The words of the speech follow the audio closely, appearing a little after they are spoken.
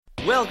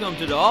Welcome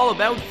to the All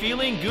About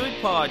Feeling Good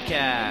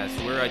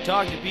podcast, where I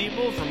talk to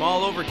people from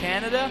all over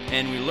Canada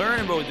and we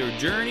learn about their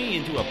journey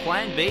into a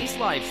plant-based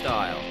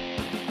lifestyle.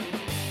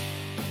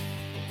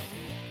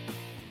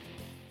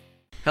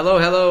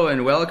 Hello,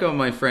 and welcome,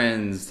 my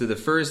friends, to the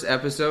first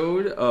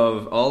episode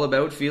of All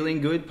About Feeling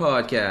Good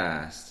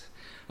podcast.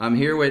 I'm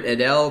here with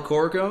Adèle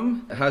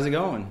Corkum. How's it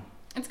going?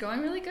 It's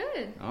going really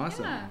good.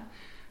 Awesome. Yeah.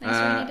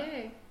 Nice rainy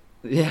day.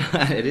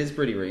 Yeah, it is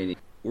pretty rainy.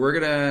 We're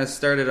going to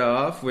start it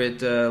off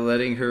with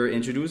letting her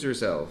introduce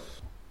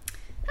herself.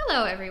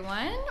 Hello,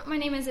 everyone. My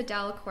name is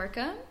Adèle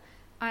Corkum.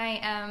 I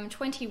am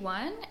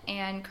 21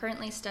 and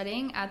currently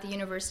studying at the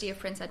University of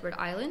Prince Edward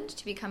Island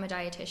to become a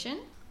dietitian.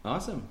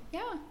 Awesome.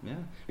 Yeah.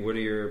 What are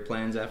your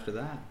plans after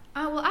that?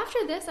 Well,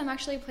 after this, I'm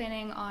actually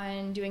planning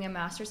on doing a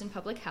master's in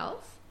public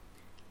health.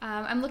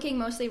 I'm looking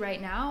mostly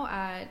right now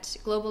at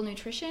global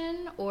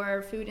nutrition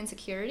or food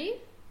insecurity,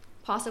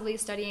 possibly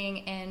studying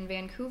in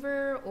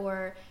Vancouver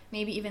or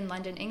maybe even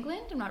London,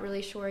 England. I'm not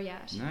really sure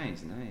yet.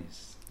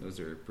 Nice. Those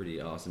are pretty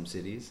awesome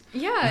cities.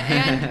 Yeah,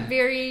 and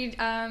very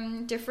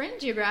different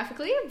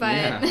geographically, but...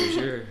 Yeah, for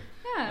sure.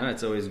 Yeah.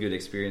 It's always a good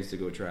experience to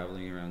go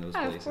traveling around those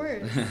places. Of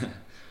course.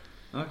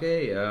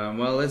 Okay,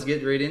 well, let's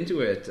get right into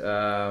it.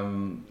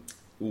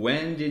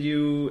 When did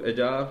you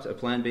adopt a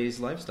plant-based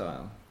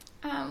lifestyle?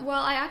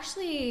 Well, I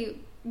actually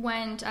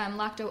went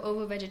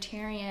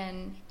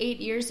lacto-ovo-vegetarian 8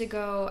 years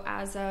ago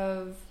as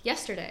of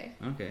yesterday.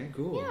 Okay,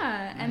 cool.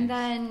 Yeah, Nice. and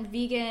then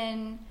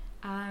vegan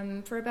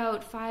for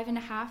about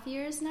 5.5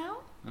 years now.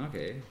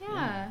 Okay.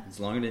 Yeah.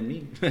 It's longer than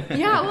me.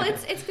 Yeah, well,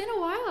 it's been a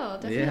while,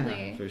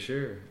 definitely. Yeah, for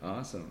sure.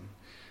 Awesome.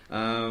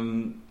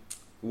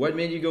 What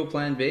made you go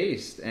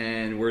plant-based,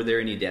 and were there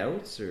any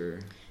doubts, or...?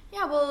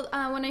 Yeah, well,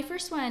 when I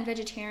first went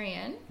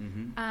vegetarian,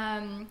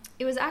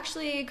 it was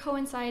actually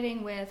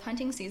coinciding with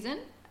hunting season,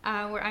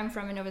 where I'm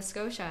from in Nova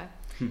Scotia.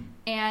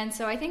 And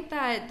so I think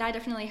that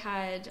definitely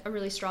had a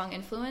really strong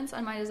influence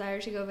on my desire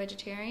to go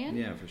vegetarian.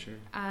 Yeah, for sure.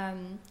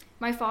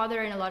 My father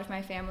and a lot of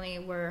my family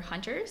were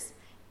hunters,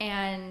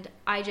 and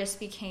I just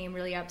became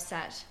really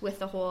upset with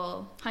the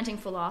whole hunting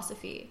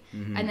philosophy,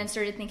 and then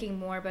started thinking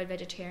more about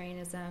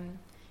vegetarianism.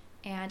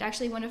 And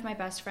actually one of my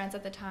best friends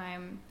at the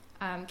time,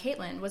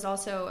 Caitlin, was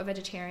also a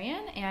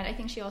vegetarian, and I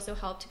think she also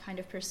helped to kind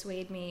of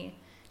persuade me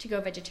to go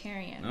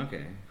vegetarian.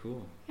 Okay,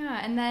 cool.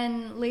 Yeah, and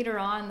then later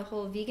on, the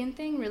whole vegan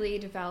thing really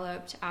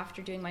developed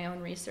after doing my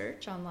own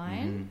research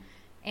online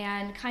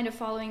and kind of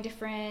following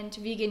different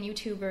vegan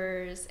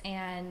YouTubers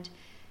and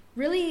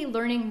really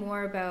learning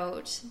more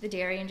about the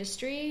dairy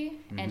industry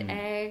and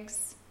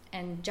eggs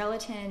and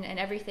gelatin and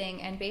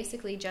everything, and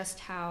basically just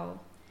how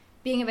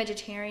being a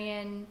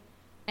vegetarian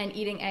and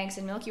eating eggs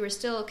and milk, you were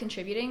still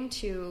contributing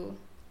to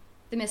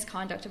the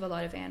misconduct of a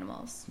lot of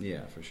animals.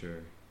 Yeah, for sure.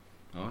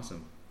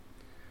 Awesome.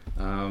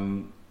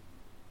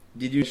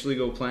 Did you actually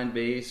go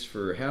plant-based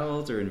for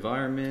health or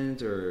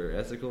environment or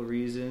ethical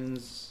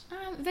reasons?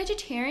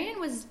 Vegetarian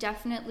was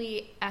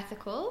definitely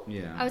ethical.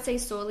 Yeah. I would say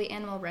solely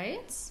animal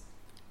rights.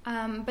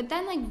 But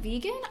then like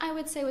vegan, I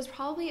would say was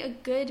probably a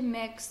good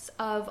mix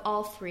of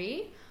all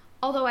three.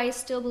 Although I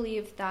still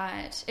believe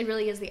that it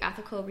really is the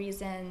ethical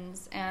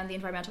reasons and the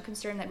environmental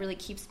concern that really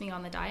keeps me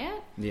on the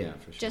diet. Yeah,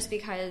 for sure. Just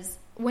because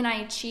when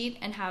I cheat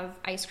and have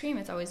ice cream,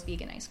 it's always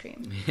vegan ice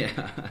cream.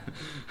 Yeah.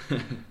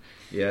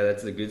 Yeah,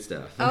 that's the good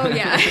stuff. Oh,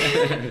 yeah.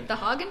 The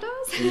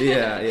Haagen-Dazs?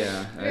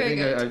 Yeah. Very I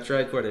think good. I've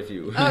tried quite a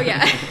few. Oh,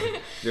 yeah.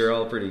 They're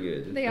all pretty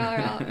good. They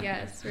are all,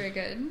 yes, very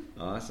good.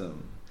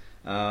 Awesome.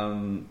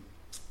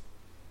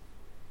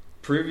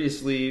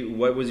 Previously,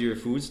 what was your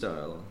food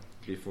style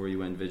before you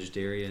went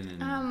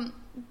vegetarian? And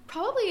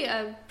probably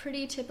a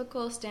pretty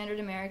typical standard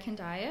American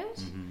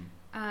diet.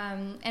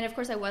 And of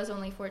course I was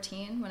only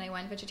 14 when I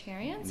went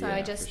vegetarian, so yeah,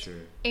 I just for sure.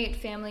 ate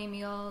family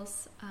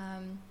meals.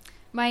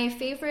 My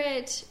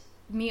favorite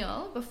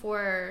meal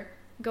before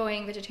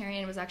going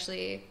vegetarian was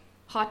actually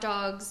hot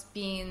dogs,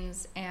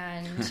 beans,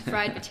 and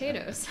fried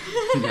potatoes.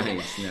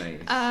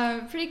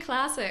 Nice. Pretty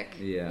classic.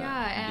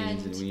 Yeah,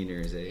 and beans and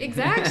wieners, eh?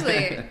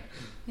 Exactly.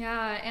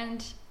 Yeah,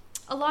 and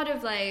a lot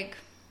of like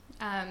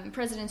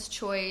President's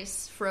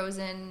Choice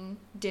frozen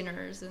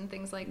dinners and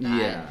things like that.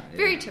 Yeah.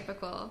 Very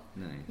typical.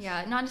 Nice.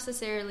 Yeah, not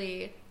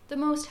necessarily the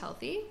most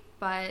healthy,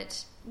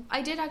 but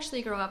I did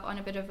actually grow up on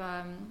a bit of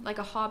like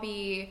a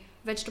hobby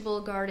vegetable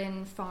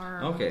garden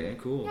farm. Okay,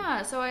 cool.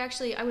 Yeah, so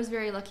I was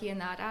very lucky in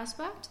that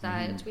aspect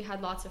that we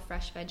had lots of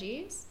fresh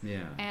veggies.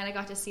 Yeah. And I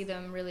got to see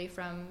them really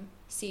from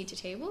seed to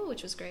table,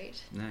 which was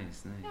great.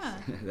 Nice. Yeah.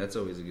 That's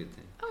always a good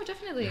thing. Oh,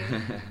 definitely.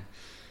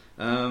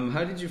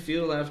 How did you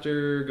feel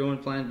after going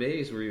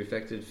plant-based? Were you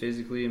affected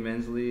physically and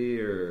mentally,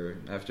 or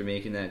after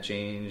making that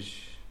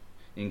change,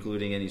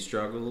 including any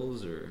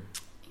struggles, or?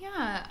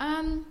 Yeah,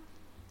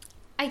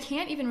 I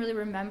can't even really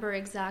remember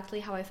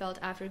exactly how I felt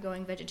after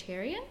going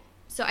vegetarian.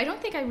 So I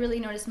don't think I really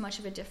noticed much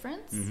of a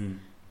difference.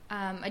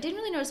 I didn't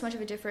really notice much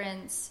of a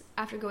difference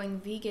after going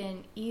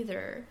vegan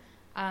either.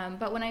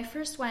 But when I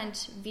first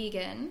went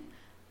vegan,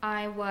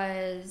 I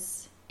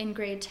was in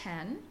grade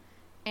 10.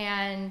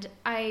 and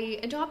I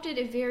adopted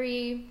a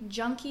very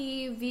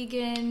junky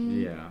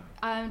vegan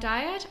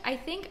diet. I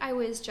think I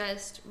was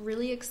just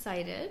really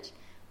excited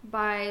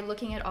by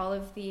looking at all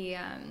of the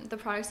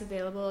products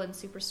available in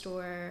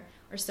Superstore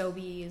or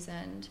Sobeys,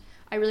 and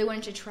I really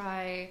wanted to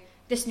try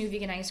this new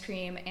vegan ice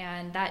cream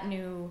and that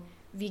new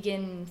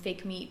vegan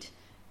fake meat.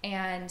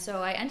 And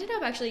so I ended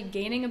up actually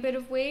gaining a bit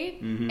of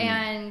weight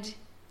and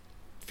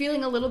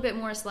feeling a little bit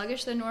more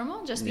sluggish than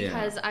normal, just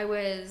because I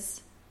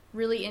was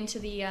really into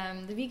the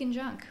vegan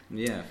junk.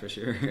 Yeah, for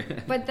sure.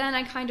 But then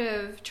I kind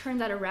of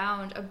turned that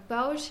around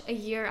about a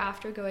year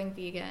after going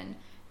vegan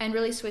and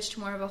really switched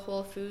to more of a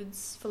whole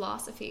foods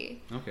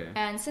philosophy. Okay.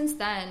 And since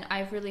then,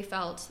 I've really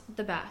felt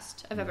the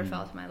best I've ever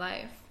felt in my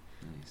life.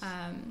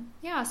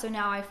 Nice. So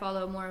now I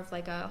follow more of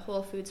like a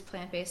whole foods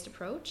plant-based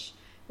approach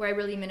where I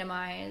really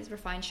minimize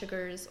refined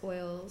sugars,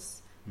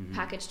 oils,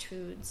 packaged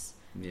foods,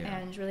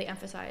 and really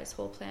emphasize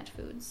whole plant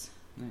foods.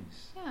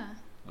 Nice. Yeah.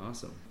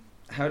 Awesome.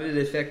 How did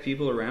it affect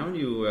people around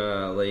you,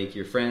 like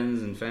your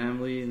friends and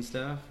family and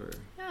stuff? Or?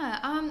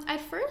 Yeah.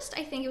 At first,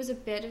 I think it was a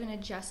bit of an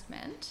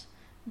adjustment,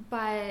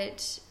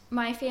 but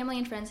my family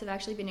and friends have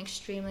actually been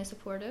extremely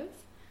supportive.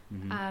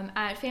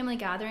 At family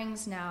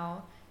gatherings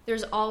now,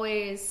 there's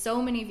always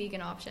so many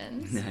vegan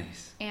options.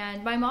 Nice.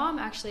 And my mom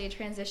actually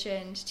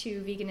transitioned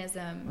to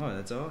veganism. Oh,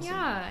 that's awesome.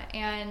 Yeah,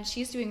 and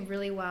she's doing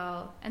really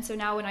well. And so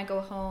now when I go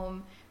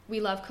home,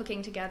 we love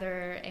cooking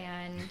together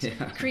and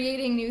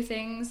creating new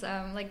things.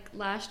 Like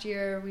last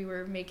year, we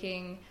were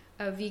making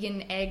a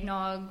vegan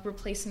eggnog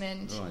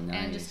replacement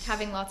and just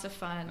having lots of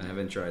fun. I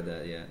haven't tried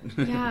that yet.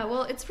 Yeah,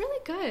 well, it's really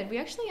good. We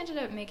actually ended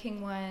up making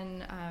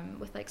one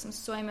with like some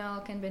soy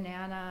milk and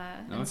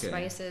banana and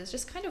spices,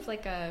 just kind of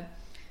like a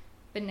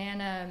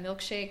banana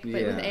milkshake,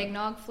 but with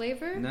eggnog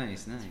flavor.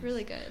 Nice. It's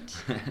really good.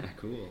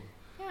 Cool.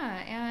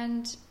 Yeah,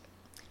 and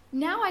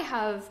now I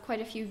have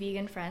quite a few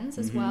vegan friends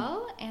as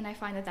well, and I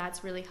find that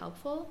that's really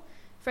helpful.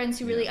 Friends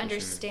who really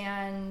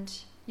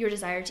understand your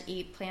desire to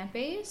eat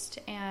plant-based,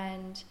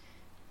 and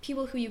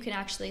people who you can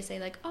actually say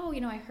like, oh,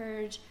 I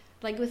heard,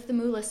 like with the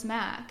Mooless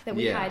Mac that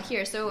we had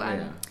here. So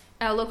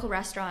a local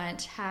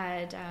restaurant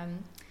had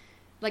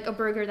like a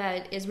burger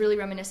that is really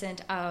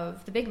reminiscent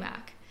of the Big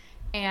Mac.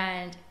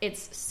 And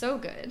it's so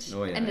good.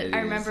 Oh, yeah, and I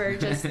remember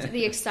just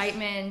the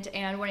excitement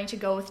and wanting to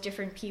go with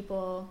different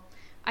people.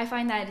 I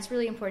find that it's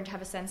really important to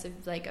have a sense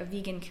of like a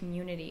vegan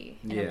community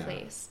in a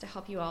place to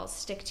help you all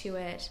stick to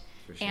it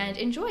and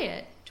enjoy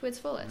it to its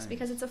fullest,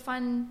 because it's a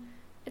fun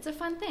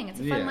thing. It's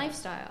a fun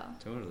lifestyle.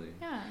 Totally.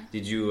 Yeah.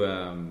 Did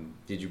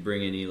you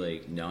bring any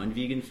like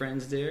non-vegan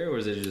friends there, or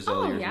was it just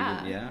all your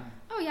vegan? Yeah.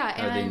 Oh yeah.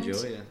 How'd they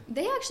enjoy it?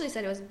 They actually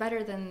said it was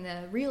better than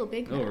the real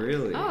Big Mac. Oh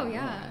really? Oh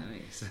yeah. Oh,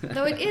 nice.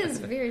 Though it is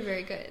very,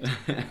 very good.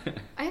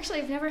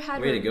 I've never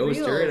had Way to go,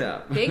 real stir it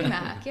up. Big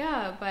Mac.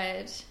 Yeah,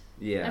 but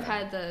yeah, I've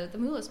had the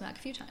Mooless Mac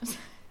a few times.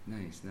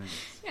 Nice.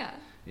 Yeah.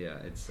 Yeah,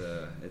 it's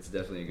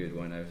definitely a good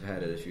one. I've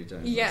had it a few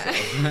times. Yeah.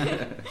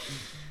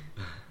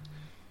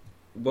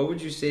 What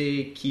would you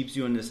say keeps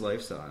you in this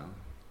lifestyle?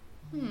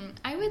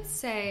 I would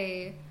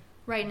say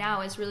right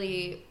now is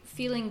really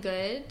feeling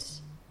good,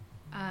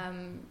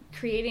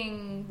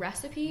 creating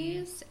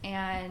recipes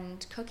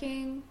and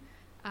cooking.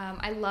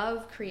 I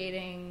love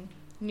creating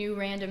new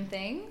random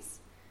things.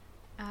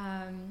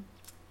 I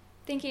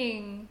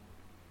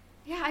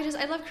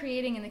love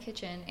creating in the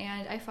kitchen,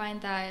 and I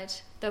find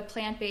that the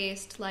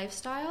plant-based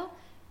lifestyle,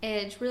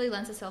 it really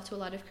lends itself to a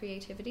lot of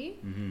creativity.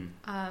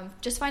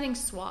 Just finding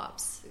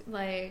swaps,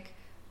 like,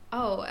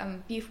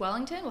 beef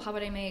Wellington, well, how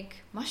about I make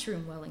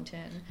mushroom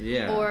Wellington?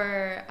 Yeah.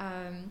 Or,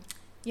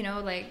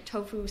 like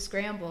tofu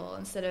scramble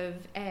instead of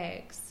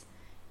eggs.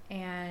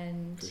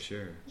 And for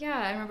sure. Yeah,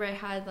 I remember I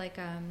had like,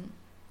 I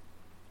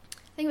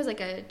think it was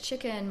like a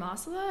chicken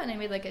masala, and I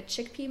made like a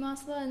chickpea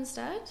masala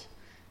instead.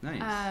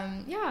 Nice.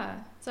 Yeah.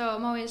 So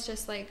I'm always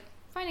just like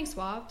finding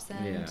swaps,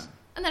 and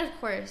then of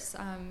course,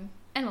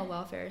 animal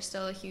welfare is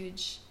still a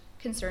huge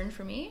concern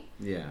for me.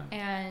 Yeah.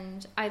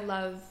 And I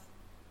love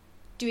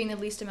doing the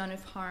least amount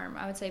of harm,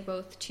 I would say,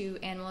 both to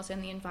animals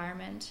and the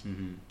environment,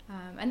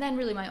 and then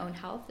really my own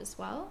health as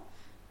well.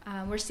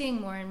 We're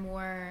seeing more and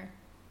more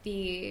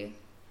the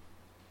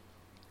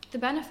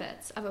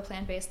benefits of a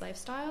plant-based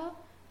lifestyle,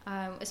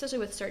 especially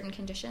with certain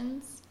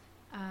conditions,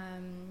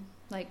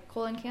 like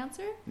colon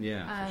cancer.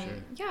 Yeah, for sure.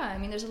 Yeah, I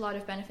mean, there's a lot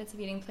of benefits of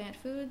eating plant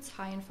foods,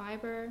 high in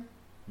fiber.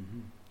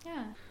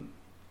 Yeah.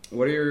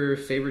 What are your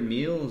favorite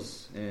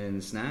meals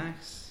and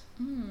snacks?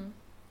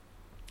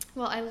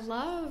 Well, I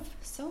love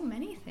so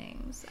many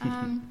things.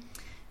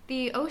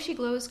 The Oh She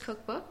Glows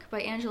cookbook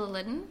by Angela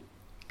Liddon,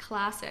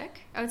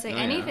 classic. I would say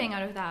anything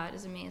out of that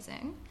is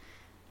amazing.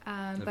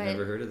 I've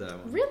never heard of that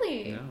one.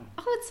 Really? No.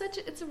 Oh,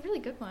 it's a really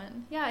good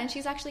one. Yeah, and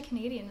she's actually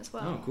Canadian as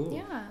well. Oh, cool.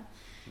 Yeah.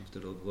 I'll have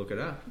to look it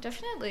up.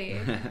 Definitely.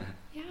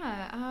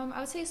 Yeah. I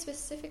would say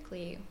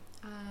specifically,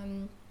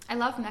 I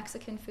love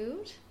Mexican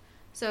food.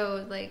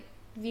 So, like,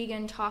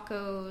 vegan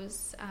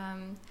tacos.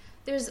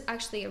 There's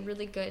actually a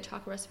really good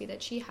taco recipe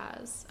that she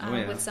has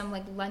with some,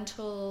 like,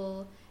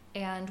 lentil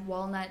and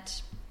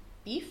walnut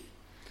beef.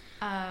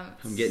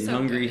 I'm getting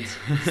hungry.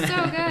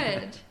 So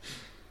good.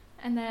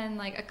 And then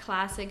like a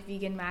classic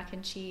vegan mac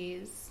and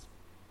cheese.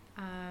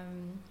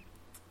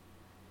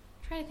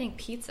 Trying to think,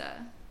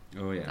 pizza.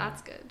 Oh yeah,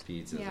 that's good.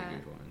 Pizza's a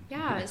good one.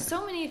 Yeah,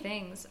 so many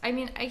things. I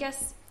mean, I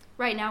guess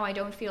right now I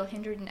don't feel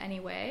hindered in any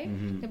way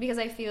because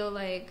I feel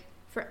like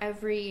for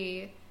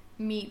every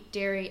meat,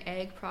 dairy,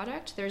 egg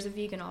product, there's a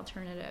vegan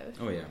alternative.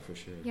 Oh yeah, for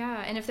sure.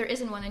 Yeah, and if there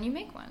isn't one, then you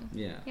make one.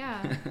 Yeah.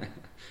 Yeah.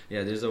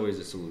 Yeah, there's always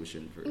a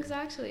solution for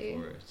exactly.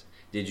 For it.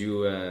 Did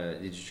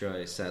you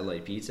try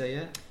satellite pizza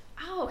yet?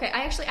 Oh, okay.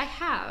 I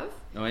have.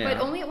 Oh yeah.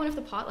 But only at one of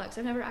the potlucks.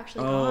 I've never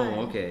actually gone.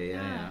 Oh, okay.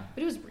 Yeah.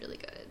 But it was really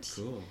good.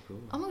 Cool.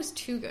 Almost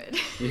too good.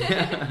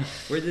 Yeah.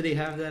 Where did they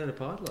have that at a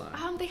potluck?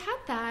 They had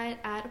that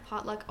at a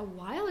potluck a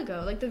while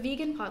ago, like the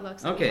vegan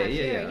potlucks. Okay.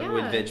 Here. Yeah.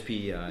 With veg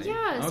PEI.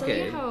 Yeah. So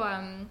okay. you know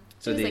how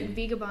so it was they, like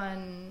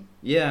Vegabun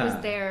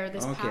was there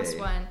this past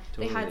one.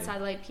 Totally. They had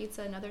satellite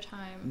pizza another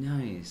time.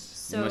 Nice.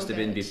 So it must have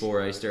been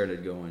before I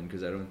started going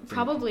because I don't think,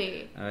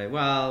 probably. I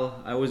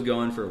was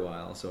gone for a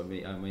while, so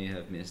I may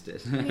have missed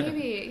it.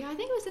 Maybe. Yeah, I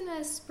think it was in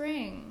the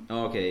spring.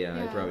 Oh, okay.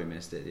 Yeah, I probably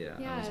missed it. Yeah,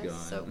 I was gone.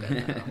 So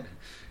good though.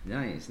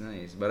 Nice.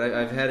 But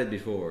I've had it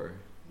before,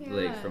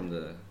 like from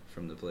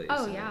the place.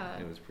 Oh so yeah,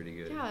 it was pretty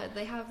good. Yeah,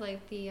 they have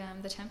like the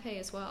tempeh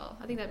as well.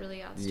 I think that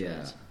really adds to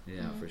it.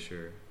 Yeah, for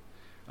sure.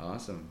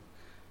 Awesome.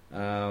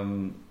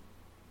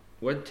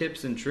 What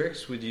tips and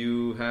tricks would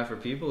you have for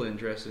people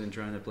interested in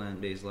trying a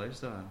plant-based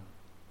lifestyle?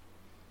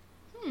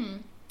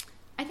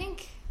 I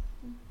think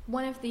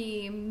one of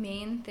the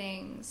main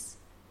things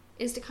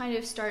is to kind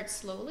of start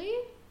slowly.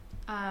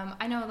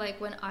 I know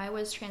like when I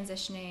was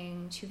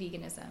transitioning to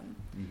veganism,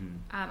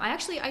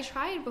 I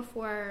tried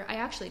before I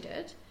actually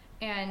did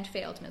and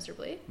failed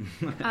miserably.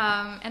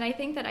 And I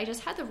think that I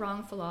just had the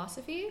wrong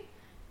philosophy,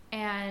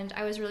 and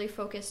I was really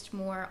focused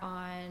more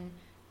on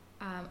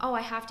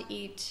I have to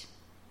eat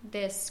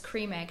this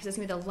cream egg because it's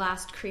going to be the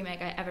last cream egg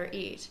I ever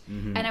eat.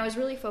 And I was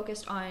really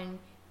focused on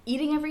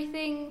eating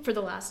everything for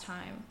the last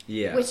time,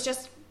 which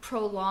just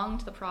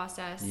prolonged the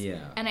process.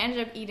 And I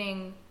ended up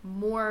eating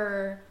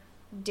more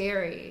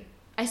dairy,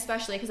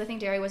 especially because I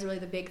think dairy was really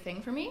the big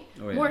thing for me.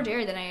 More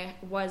dairy than I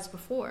was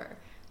before,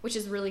 which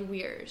is really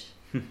weird.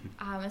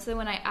 And so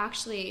when I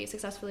actually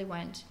successfully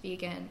went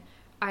vegan,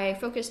 I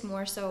focused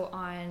more so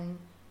on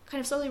kind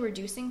of slowly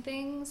reducing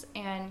things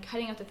and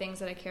cutting out the things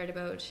that I cared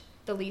about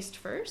the least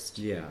first.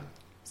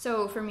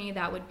 So for me,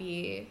 that would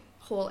be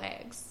whole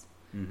eggs.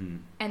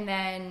 And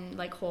then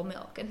like whole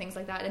milk and things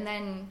like that. And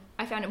then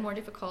I found it more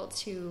difficult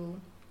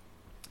to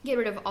get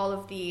rid of all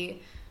of the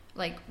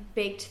like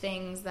baked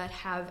things that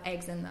have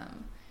eggs in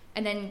them.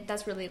 And then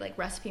that's really like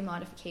recipe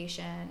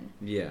modification.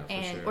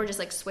 Or just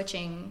like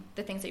switching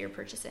the things that you're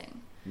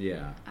purchasing.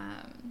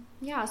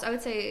 So I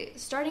would say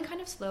starting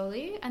kind of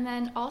slowly, and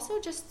then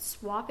also just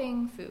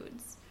swapping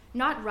foods.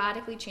 Not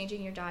radically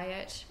changing your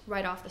diet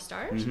right off the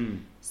start.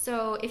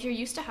 So if you're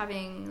used to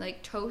having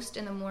like toast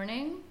in the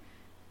morning,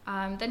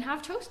 then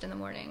have toast in the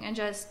morning. And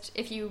just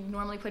if you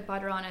normally put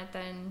butter on it,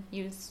 then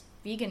use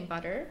vegan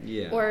butter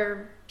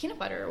or peanut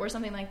butter or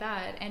something like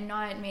that, and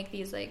not make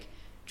these like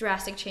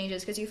drastic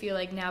changes because you feel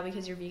like now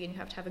because you're vegan you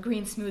have to have a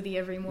green smoothie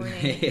every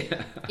morning.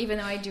 Even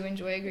though I do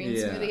enjoy a green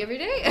smoothie every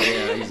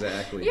day.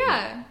 Exactly.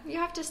 You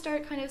have to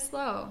start kind of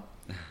slow.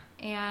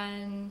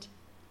 And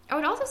I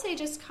would also say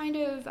just kind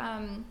of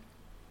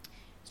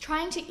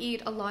trying to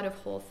eat a lot of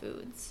whole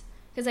foods,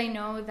 because I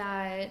know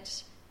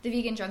that the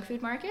vegan junk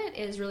food market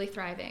is really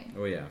thriving.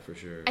 Oh yeah, for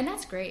sure. And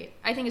that's great.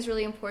 I think it's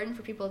really important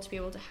for people to be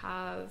able to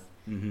have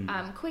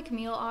quick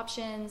meal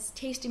options,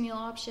 tasty meal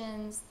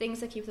options, things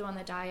that keep them on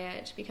the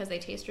diet because they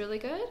taste really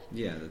good.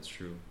 Yeah, that's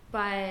true.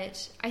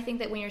 But I think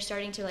that when you're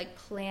starting to like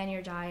plan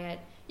your diet,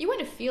 you want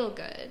to feel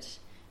good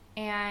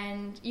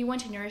and you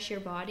want to nourish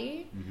your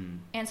body.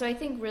 And so I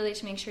think really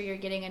to make sure you're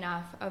getting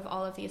enough of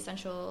all of the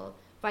essential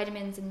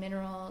vitamins and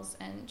minerals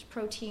and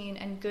protein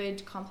and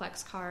good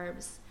complex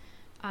carbs,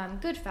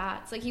 good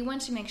fats. Like you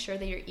want to make sure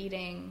that you're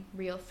eating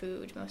real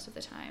food most of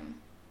the time.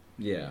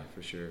 Yeah,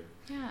 for sure.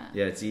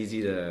 Yeah, it's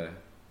easy to...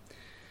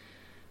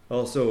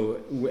 Also,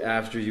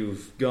 after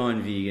you've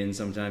gone vegan,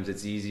 sometimes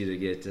it's easy to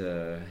get,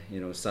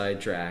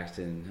 sidetracked,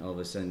 and all of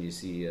a sudden you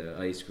see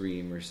ice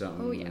cream or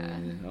something,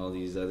 and all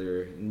these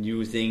other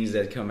new things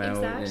that come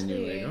out, and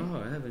you're like,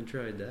 oh, I haven't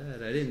tried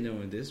that. I didn't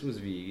know this was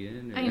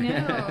vegan. I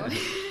know.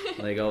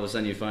 Like all of a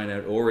sudden you find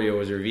out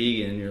Oreos are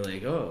vegan, and you're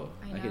like, oh,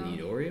 I can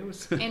eat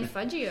Oreos? And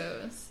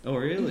Fudgios. Oh,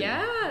 really?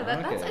 Yeah,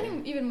 that's I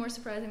think even more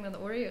surprising than the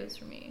Oreos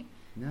for me.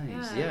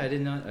 Nice. Yeah, I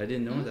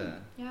didn't know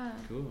that. Yeah.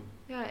 Cool.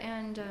 Yeah,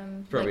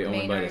 and probably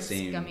like owned by the Maynard's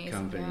same gummies.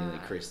 company,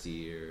 like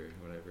Christie or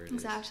whatever it is.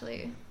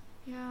 Exactly.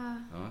 Yeah.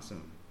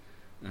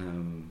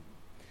 Awesome.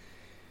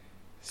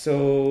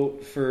 So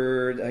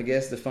for, I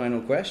guess, the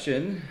final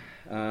question,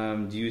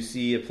 do you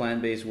see a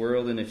plant-based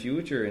world in the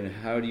future, and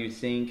how do you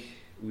think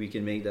we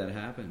can make that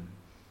happen?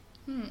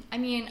 I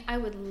mean, I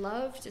would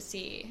love to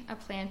see a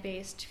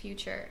plant-based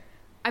future.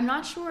 I'm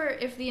not sure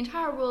if the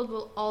entire world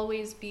will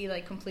always be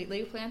like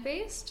completely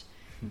plant-based,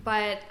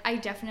 but I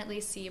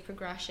definitely see a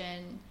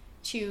progression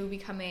to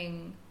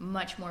becoming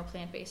much more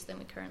plant-based than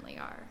we currently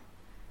are.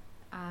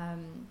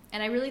 And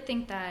I really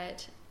think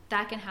that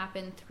that can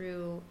happen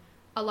through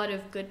a lot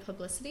of good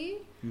publicity.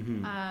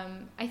 Mm-hmm.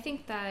 I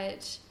think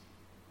that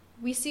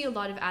we see a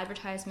lot of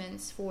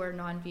advertisements for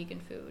non-vegan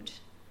food,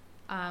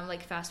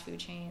 like fast food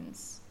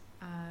chains,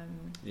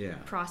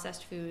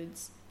 processed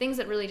foods, things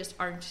that really just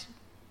aren't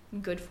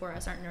good for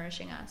us, aren't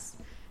nourishing us.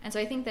 And so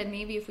I think that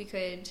maybe if we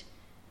could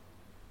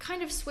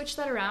kind of switch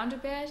that around a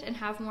bit and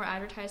have more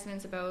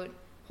advertisements about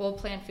whole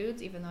plant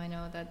foods, even though I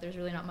know that there's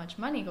really not much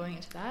money going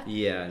into that.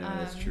 Yeah, no,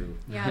 that's true.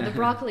 Yeah, the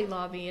broccoli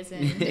lobby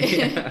isn't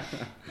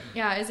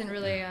isn't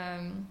really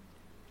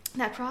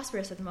that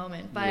prosperous at the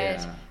moment.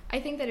 But I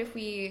think that if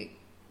we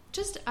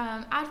just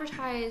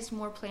advertised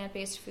more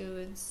plant-based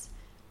foods,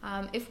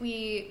 if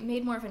we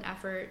made more of an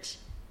effort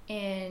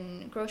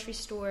in grocery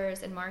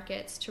stores and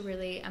markets to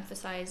really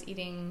emphasize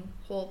eating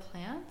whole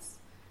plants,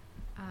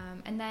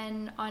 and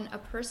then on a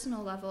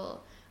personal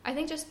level, I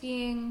think just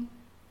being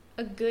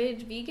a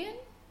good vegan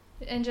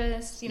and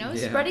just,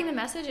 spreading the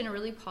message in a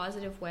really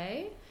positive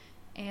way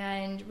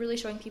and really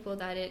showing people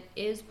that it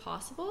is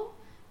possible,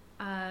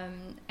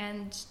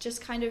 and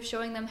just kind of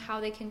showing them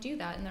how they can do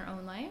that in their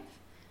own life.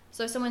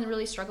 So if someone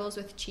really struggles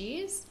with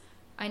cheese,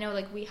 I know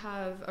like we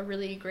have a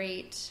really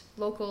great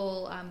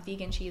local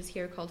vegan cheese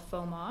here called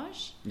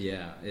Fromage.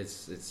 Yeah,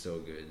 it's so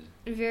good.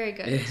 Very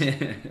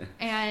good.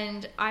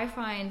 And I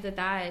find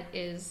that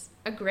is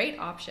a great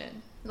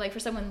option. Like for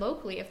someone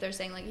locally, if they're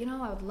saying like,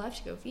 I would love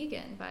to go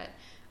vegan, but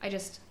I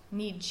just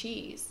need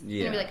cheese.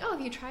 Yeah. And I'd be like,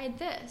 have you tried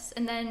this?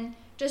 And then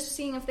just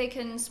seeing if they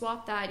can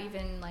swap that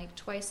even like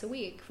twice a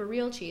week for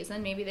real cheese.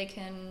 Then maybe they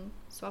can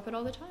swap it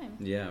all the time.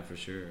 Yeah, for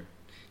sure.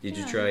 Did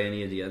you try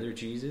any of the other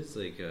cheeses?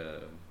 Like,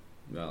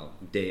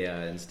 Dea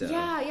and stuff.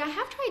 Yeah, I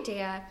have tried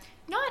Dea.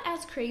 Not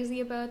as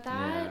crazy about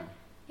that.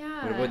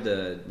 Yeah. What about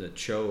the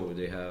Cho?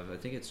 They have, I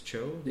think it's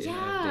Cho. They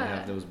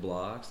have those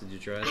blocks. Did you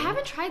try that? I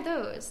haven't tried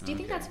those. Do you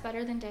think that's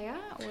better than Dea?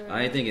 Or?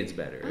 I think it's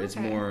better. Okay.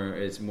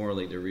 It's more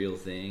like the real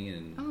thing,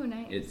 and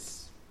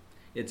nice.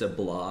 It's a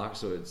block,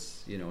 so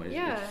it's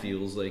it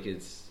feels like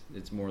it's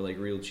more like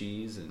real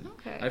cheese, and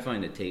I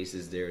find the taste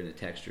is there and the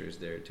texture is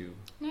there too.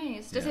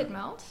 Nice. Does it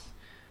melt?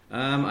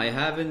 I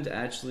haven't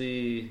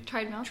actually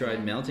tried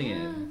melting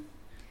it.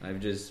 I've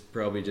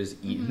probably just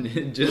eaten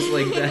it just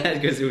like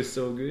that because it was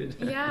so good.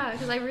 Yeah,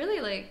 because I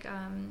really like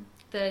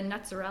the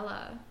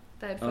mozzarella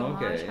that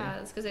Fromage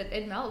has, because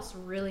it melts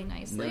really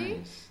nicely.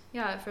 Nice.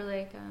 Yeah, for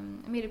like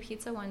I made a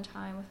pizza one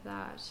time with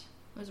that.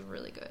 It was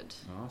really good.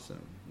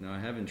 Awesome. No, I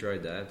haven't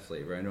tried that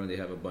flavor. I know they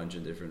have a bunch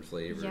of different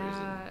flavors.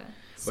 Yeah.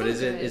 But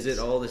is it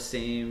all the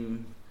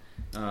same?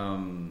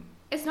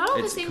 It's not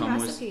all the same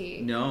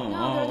recipe.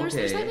 No,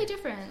 they're slightly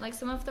different. Like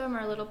some of them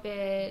are a little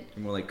bit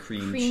more like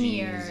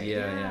creamier. Cheese.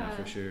 Yeah,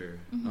 for sure.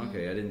 Mm-hmm.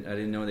 Okay, I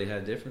didn't know they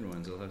had different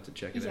ones. I'll have to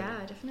check it out.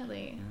 Yeah,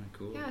 definitely. Yeah,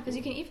 cool. Yeah, because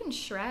you can even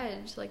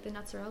shred like the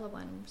mozzarella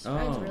one.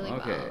 Shreds really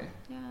well.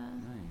 Yeah.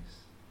 Nice.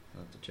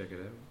 I'll have to check it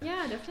out.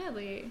 Yeah,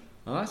 definitely.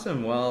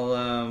 Awesome. Well,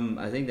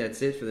 I think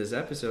that's it for this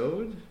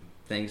episode.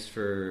 Thanks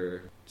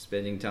for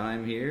spending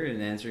time here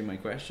and answering my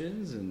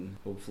questions, and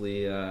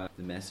hopefully the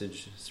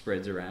message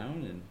spreads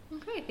around. And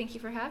okay, thank you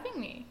for having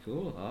me.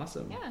 Cool,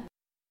 awesome. Yeah.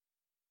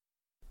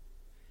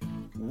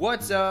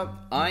 What's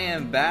up? I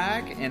am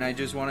back, and I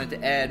just wanted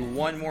to add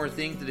one more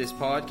thing to this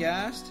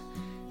podcast.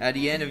 At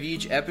the end of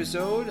each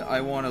episode, I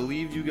want to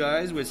leave you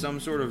guys with some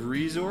sort of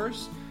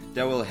resource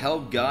that will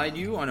help guide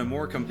you on a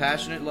more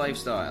compassionate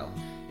lifestyle.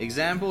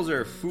 Examples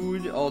are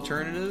food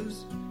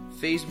alternatives,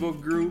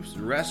 Facebook groups,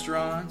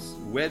 restaurants,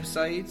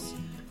 websites,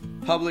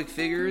 public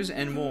figures,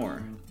 and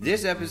more.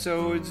 This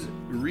episode's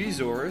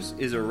resource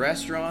is a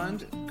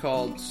restaurant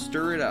called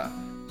Stir It Up.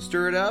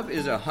 Stir It Up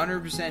is a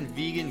 100%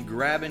 vegan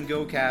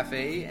grab-and-go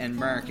cafe and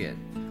market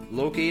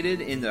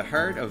located in the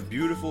heart of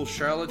beautiful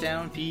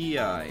Charlottetown,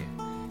 PEI,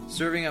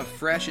 serving up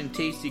fresh and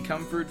tasty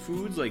comfort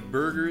foods like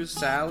burgers,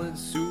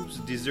 salads, soups,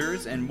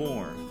 desserts, and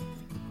more.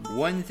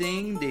 One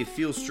thing they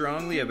feel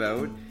strongly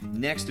about,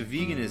 next to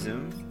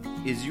veganism,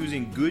 is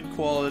using good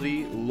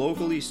quality,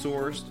 locally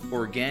sourced,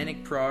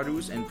 organic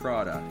produce and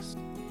products.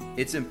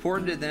 It's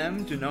important to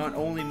them to not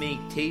only make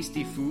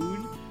tasty food,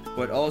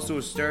 but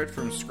also start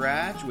from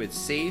scratch with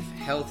safe,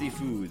 healthy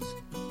foods.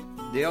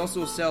 They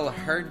also sell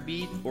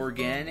Heartbeat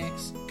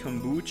Organics,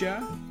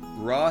 kombucha,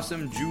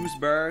 Rawsome juice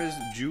bars,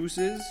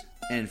 juices,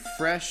 and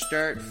Fresh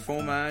Start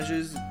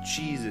fromages,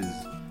 cheeses,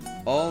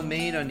 all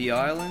made on the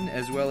island,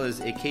 as well as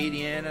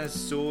Acadiana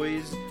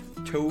soys,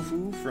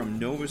 tofu from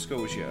Nova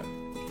Scotia.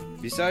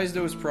 Besides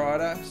those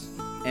products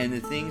and the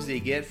things they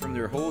get from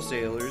their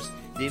wholesalers,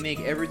 they make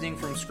everything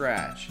from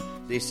scratch.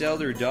 They sell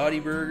their Dottie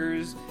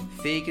burgers,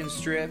 bacon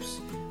strips,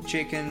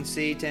 chicken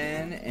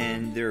seitan,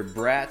 and their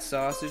brat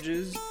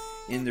sausages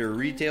in their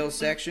retail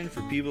section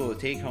for people to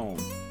take home.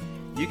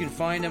 You can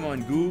find them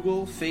on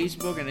Google,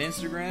 Facebook, and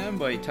Instagram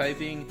by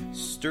typing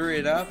Stir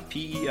It Up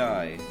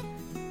PEI.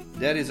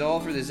 That is all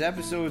for this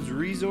episode's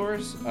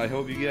resource. I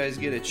hope you guys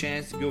get a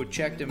chance to go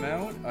check them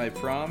out. I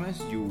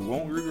promise you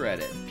won't regret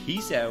it.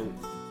 Peace out.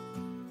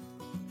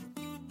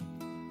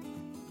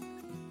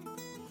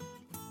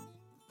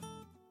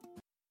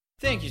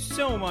 Thank you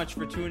so much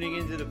for tuning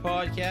into the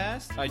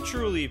podcast. I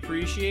truly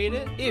appreciate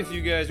it. If you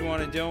guys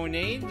want to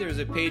donate, there's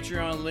a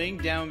Patreon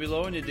link down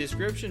below in the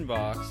description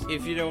box.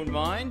 If you don't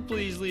mind,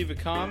 please leave a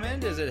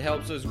comment as it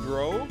helps us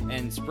grow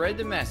and spread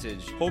the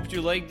message. Hope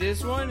you like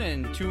this one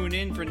and tune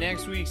in for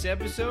next week's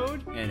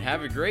episode, and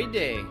have a great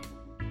day.